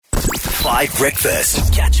5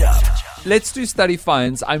 Breakfast. Catch up. Let's do study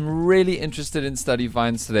finds. I'm really interested in study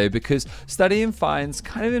finds today because studying finds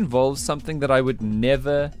kind of involves something that I would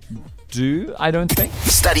never do, I don't think.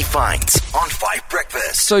 Study finds on 5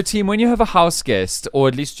 Breakfast. So team, when you have a house guest, or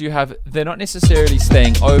at least they're not necessarily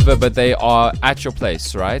staying over, but they are at your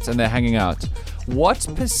place, right? And they're hanging out. What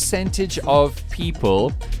percentage of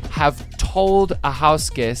people have told a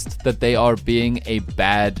house guest that they are being a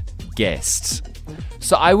bad guest?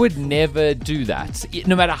 So I would never do that.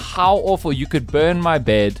 No matter how awful, you could burn my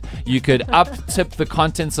bed, you could up-tip the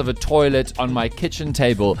contents of a toilet on my kitchen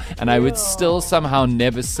table, and I would still somehow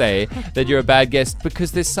never say that you're a bad guest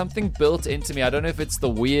because there's something built into me. I don't know if it's the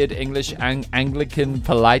weird English Anglican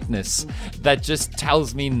politeness that just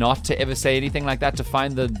tells me not to ever say anything like that, to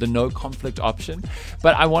find the no conflict option.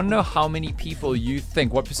 But I want to know how many people you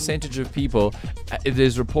think, what percentage of people, it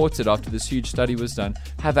is reported after this huge study was done,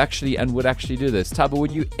 have actually and would actually do this. Taba,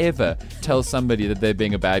 would you ever tell somebody that they're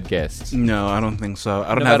being a bad guest? No, I don't think so.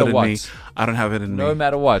 I don't No have it matter in what. me. I don't have it in me. No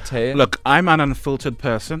matter what, hey? Look, I'm an unfiltered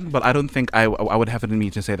person, but I don't think I would have it in me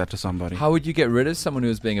to say that to somebody. How would you get rid of someone who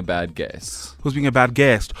was being a bad guest? Who's being a bad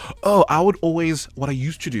guest? Oh, I would always, what I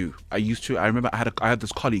used to do, I remember I had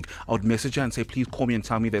this colleague, I would message her and say, please call me and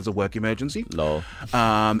tell me there's a work emergency. Lol.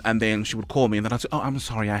 And then she would call me and then I'd say, oh, I'm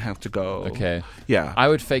sorry, I have to go. Okay. Yeah. I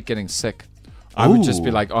would fake getting sick. I would just be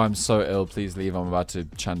Ooh. like, oh, I'm so ill, please leave. I'm about to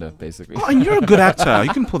chunder, basically. Oh, and you're a good actor. You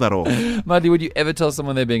can pull that off. Madly, would you ever tell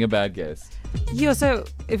someone they're being a bad guest? Yeah, so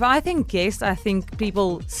if I think guest, I think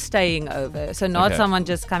people staying over. So not Okay. someone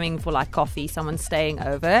just coming for like coffee, someone staying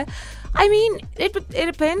over. I mean, it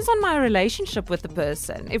depends on my relationship with the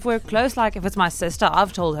person. If we're close, like if it's my sister,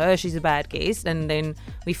 I've told her she's a bad guest and then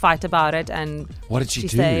we fight about it and What did she do?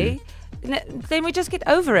 say. Then we just get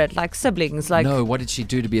over it like siblings. Like No, what did she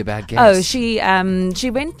do to be a bad guest? Oh, she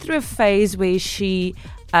went through a phase where she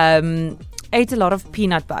ate a lot of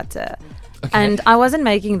peanut butter. Okay. And I wasn't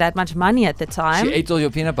making that much money at the time. She ate all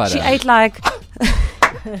your peanut butter. She ate like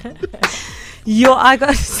Yo, I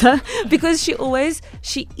got because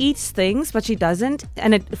she eats things but she doesn't,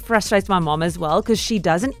 and it frustrates my mom as well because she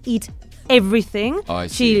doesn't eat everything. Oh, I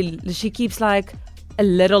see. She keeps like a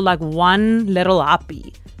little, like one little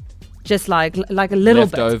happy. Just like a little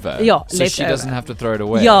left bit. over. Yeah, so left she doesn't over. have to throw it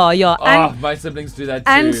away. Yeah. Oh, my siblings do that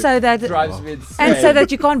too. And so that drives me insane. And so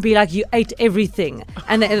that you can't be like you ate everything,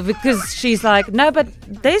 and because she's like, no, but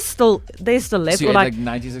there's still left. So you or ate like,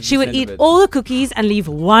 like 96% she would of eat it. all the cookies and leave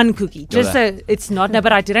one cookie, just that. so it's not. No,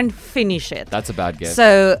 but I didn't finish it. That's a bad guess.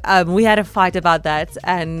 So we had a fight about that,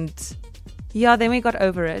 and yeah, then we got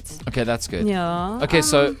over it. Okay, that's good. Yeah. Okay,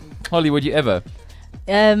 so Holly, would you ever?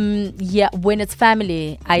 Yeah, when it's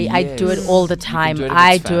family, I do it Yes. all the You can time. do it if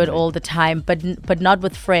I it's do it family. all the time, but not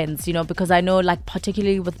with friends, because I know, like,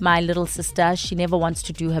 particularly with my little sister, she never wants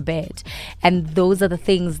to do her bed, and those are the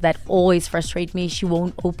things that always frustrate me. She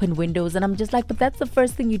won't open windows, and I'm just like, but that's the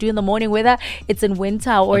first thing you do in the morning, whether it's in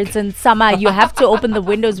winter or it's in summer. You have to open the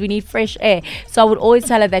windows. We need fresh air. So I would always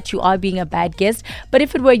tell her that you are being a bad guest. But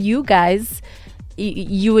if it were you guys,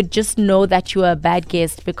 you would just know that you are a bad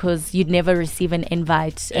guest because you'd never receive an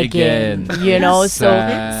invite again.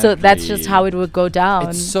 So that's just how it would go down.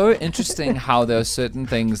 It's so interesting how there are certain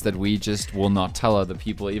things that we just will not tell other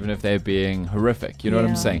people, even if they're being horrific. You know what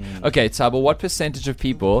I'm Yeah. saying? Okay, Taba, what percentage of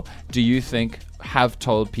people do you think have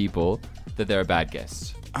told people that they're a bad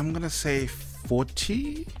guest? I'm going to say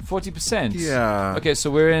 40? 40%? Yeah. Okay,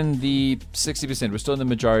 so we're in the 60%. We're still in the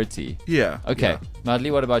majority. Yeah. Okay. Yeah.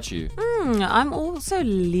 Madly, what about you? I'm also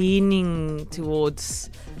leaning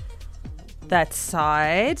towards that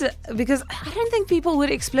side because I don't think people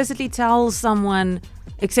would explicitly tell someone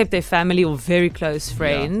except their family or very close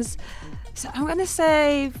friends. So I'm going to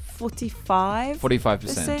say 45.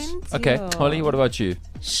 45%. Okay. yeah. Holly, what about you?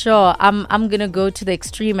 Sure, I'm gonna go to the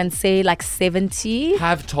extreme and say like 70.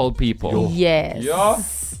 Have told people.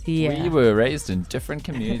 Yes. We were raised in different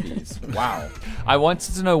communities. Wow. I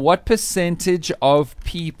wanted to know what percentage of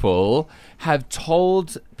people have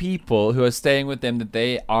told people who are staying with them that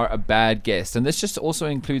they are a bad guest. And this just also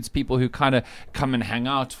includes people who kind of come and hang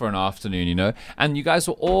out for an afternoon, And you guys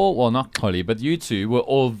were all, well, not Holly, but you two were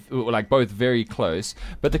all like both very close.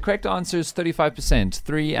 But the correct answer is 35%.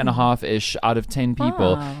 3.5-ish out of 10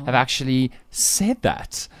 people have actually said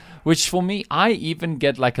that. Which for me, I even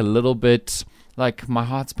get like a little bit like my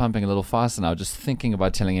heart's pumping a little faster now just thinking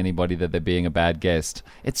about telling anybody that they're being a bad guest.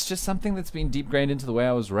 It's just something that's been deep grained into the way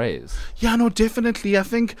I was raised. Yeah, no, definitely. I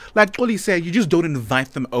think, like Oli said, you just don't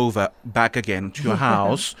invite them over back again to your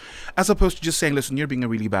house, as opposed to just saying, listen, you're being a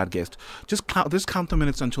really bad guest. Just count the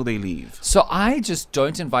minutes until they leave. So I just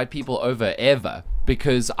don't invite people over ever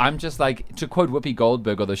because I'm just like, to quote Whoopi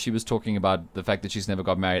Goldberg, although she was talking about the fact that she's never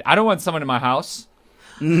got married, I don't want someone in my house.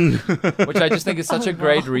 Which I just think is such a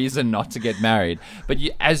great reason not to get married. But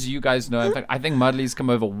as you guys know, in fact, I think Mudley's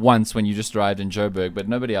come over once when you just arrived in Joburg, but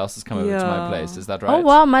nobody else has come over to my place. Is that right? Oh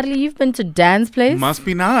wow, Madly, you've been to Dan's place? Must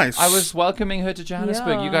be nice. I was welcoming her to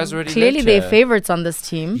Johannesburg. Yeah. You guys already Clearly lived they're here. favorites on this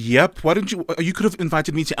team. Yep. Why didn't you? You could have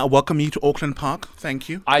invited me to welcome me to Auckland Park. Thank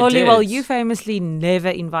you. I Ollie, did. well, you famously never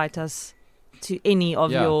invite us to any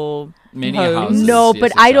of Yeah. your Many homes. houses. No, Yes,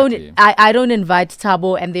 but I exactly. I don't invite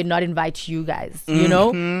Tabo and they not invite you guys. You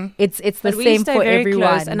know? It's the But we same stay for very everyone.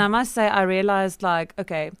 close, and I must say, I realized, like,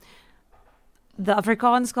 okay, the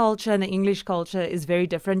Afrikaans culture and the English culture is very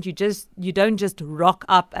different. You don't just rock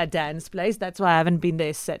up at Dan's place. That's why I haven't been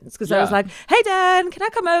there since. Because I was Yeah. like, hey Dan, can I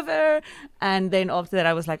come over? And then after that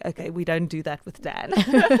I was like, okay, we don't do that with Dan.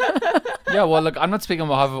 Yeah, well, look, I'm not speaking on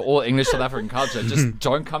behalf of all English South African culture. Just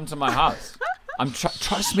don't come to my house.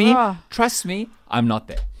 Trust me, I'm not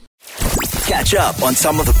there. Catch up on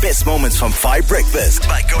some of the best moments from 5 Breakfast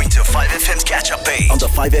by going to 5FM's catch-up page on the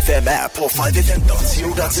 5FM app or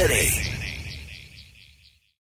 5FM.co.za.